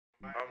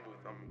I'm humbled.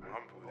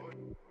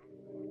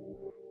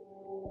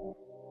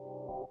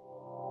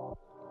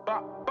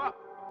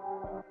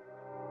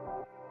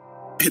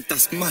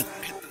 That's mad.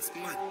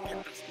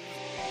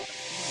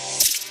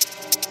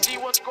 See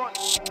what's gone.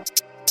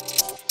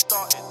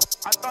 Started.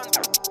 I done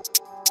that.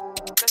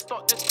 Let's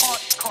start this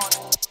party, can't.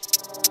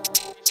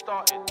 He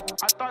started.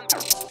 I done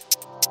that.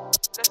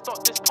 Let's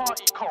start this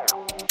party, can't.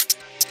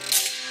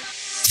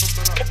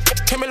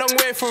 Came a long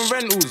way from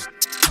rentals.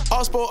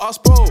 Ask bro.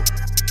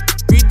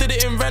 We did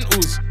it in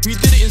rentals. We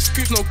did it in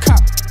scoops, no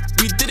cap.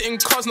 We did it in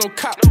cars, no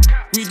cap.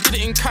 We did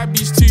it in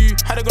cabbies too.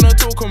 Had it gonna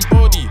talk on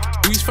body.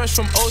 We fresh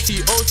from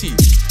OT.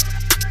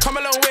 Come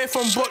a long way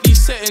from Botley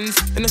settings.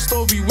 In the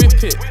store we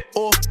whip it.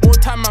 Or more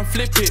time and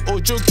flip it.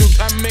 Or jug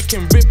and make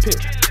him rip it.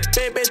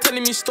 Baby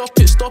telling me stop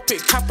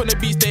it. Cap on the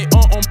beats, they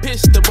aren't on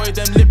piss. The boy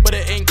them lit but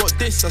they ain't got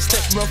this. I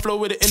step in my flow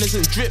with the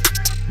innocent drip.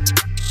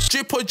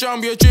 Drip or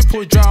drown, we a drip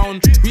or drown.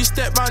 We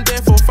step round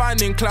there for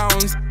finding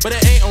clowns. But they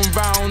ain't on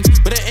rounds.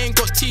 But they ain't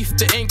got teeth,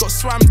 they ain't got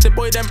swams. The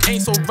boy them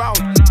ain't so round.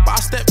 But I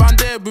step round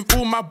there with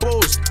all my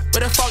bros.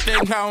 But the fuck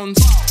them clowns.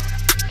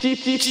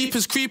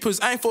 Jeepers, creepers,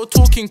 I ain't for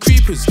talking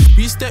creepers.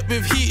 We step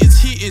with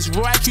heaters.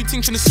 Raw IQ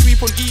thing trying to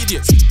sweep on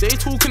idiots. They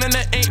talking and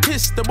they ain't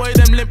pissed. The boy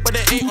them limp but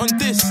they ain't on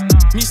this.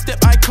 Me step,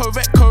 I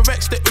correct.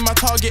 Step with my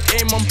target,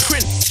 aim on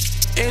print.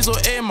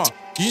 AimzOrAimer,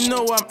 you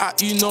know I'm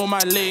at, you know my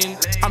lane.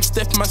 I'm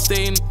stepping my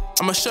stain.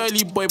 I'm a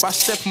Shirley boy, but I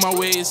step in my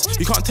ways.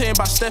 You can't tell him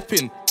about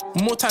stepping.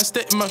 More time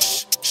stepping my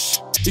shh.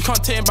 You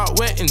can't tell him about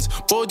wettings.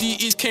 Body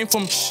ease came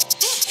from shh.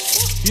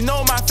 You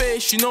know my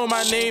face, you know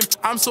my name.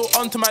 I'm so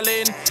onto my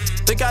lane.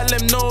 The gal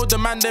them know, the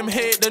man them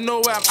hate. They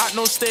know where I'm at,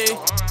 no stay.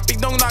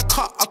 Big dong I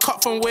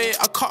cut from way.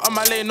 I cut on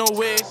my lane, no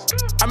way.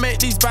 I make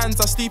these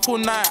bands, I sleep all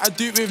night. I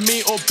do it with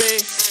me or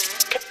bae.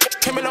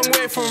 Came a long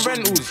way from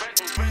rentals.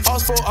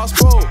 Ask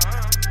bro.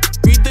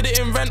 We did it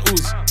in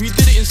rentals. We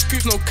did it in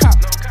scoops, no cap.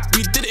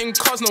 We did it in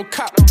cars, no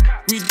cap.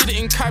 We did it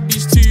in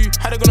cabbies too.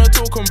 Had it gonna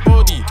talk on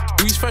body.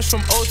 We fresh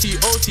from OT.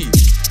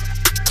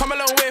 Come a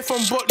long way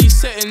from Botley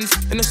settings.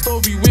 In the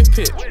store we whip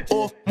it.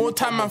 Or more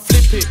time and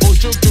flip it. Or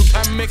jug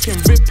and make him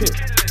rip it.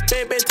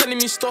 Baby telling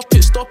me stop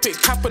it.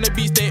 Cap on the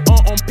beats, they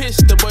aren't on piss.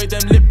 The boy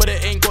them lit but they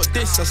ain't got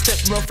this. I step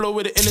in my flow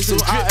with the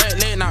innocent drip. Out at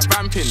late night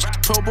ramping.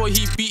 Pro boy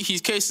he beat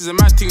his cases, a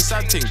mad thing,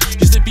 sad thing.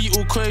 Used to beat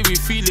all coy with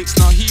Felix,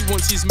 now he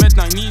wants his med,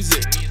 now needs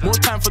it. More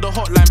time for the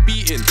hotline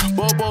beating.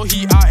 Bobo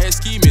he out here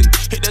scheming.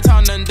 Hit the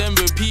town and then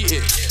repeat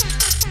it.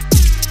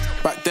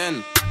 Back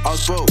then, I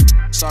was broke,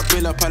 so I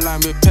built up a line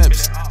with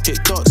peps.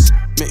 Hit dots,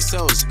 make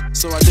sales,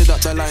 so I did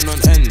up the line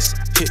on ends.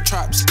 Hit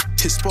traps,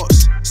 hit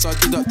spots, so I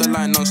did up the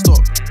line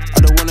non-stop. I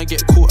don't wanna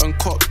get caught and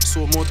copped,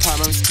 so more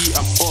time I'm ski,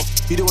 I'm off.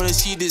 You don't wanna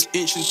see this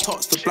inch and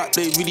tots. The black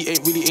blade really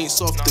ain't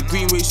soft. The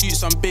green way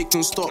suits, I'm baked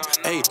on stop.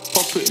 Ayy,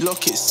 pop it,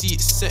 lock it,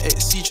 seat, set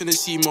it, see tryna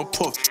see my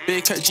puff.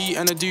 Bake at G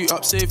and I do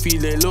up safely,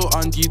 lay low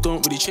and you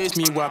don't really chase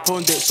me. Wipe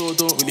on deck, so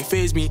don't really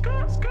faze me.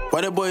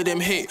 Why the boy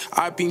them hate?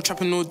 I've been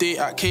trapping all day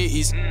at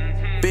Katie's.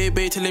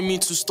 Baby telling me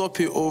to stop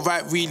it,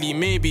 alright really,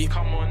 maybe.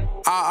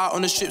 Out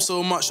on the strip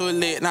so much so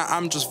late, now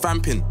I'm just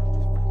vamping.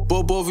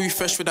 Bobo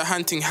refresh with a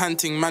hunting,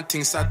 mad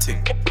thing, sad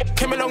thing.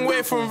 Came a long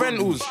way from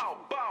rentals.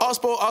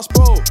 Ask bro.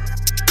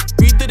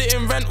 We did it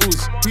in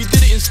rentals. We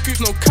did it in scoops,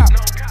 no cap.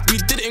 We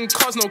did it in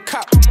cars, no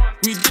cap.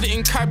 We did it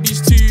in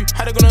cabbies too.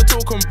 Had it gonna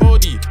talk on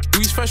body.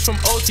 We fresh from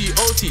OT.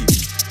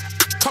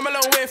 Come a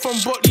long way from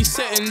Botley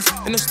settings.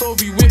 In the store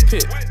we whip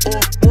it.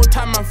 Or more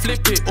time and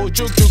flip it. Or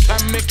jug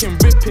and make him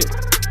rip it.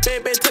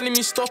 Baby telling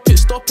me stop it.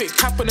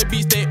 Cap on the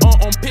beats, they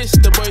aren't on piss.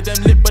 The boy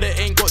them lit but they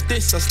ain't got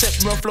this. I step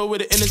in my flow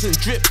with the innocent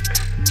drip.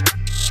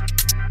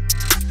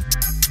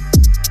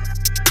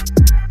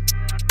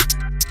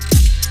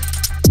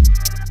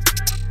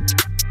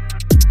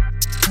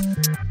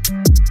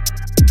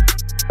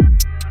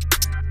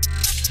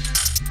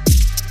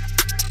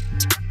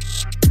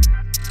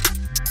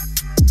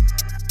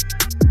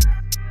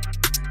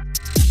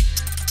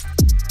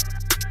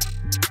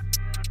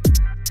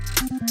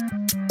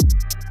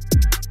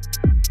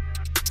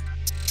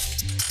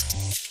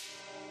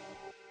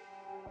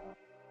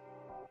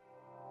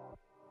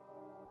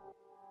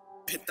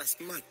 That's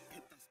mad.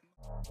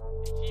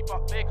 Keep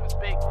up bacon's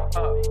bake.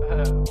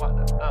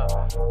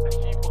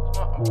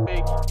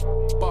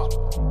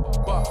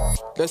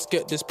 But let's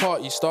get this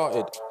party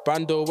started.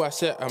 Bando,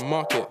 asset and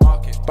market.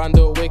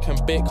 Bando, wake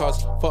and bake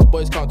cars. Fuck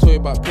boys can't talk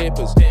about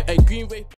papers. Hey, Green Way.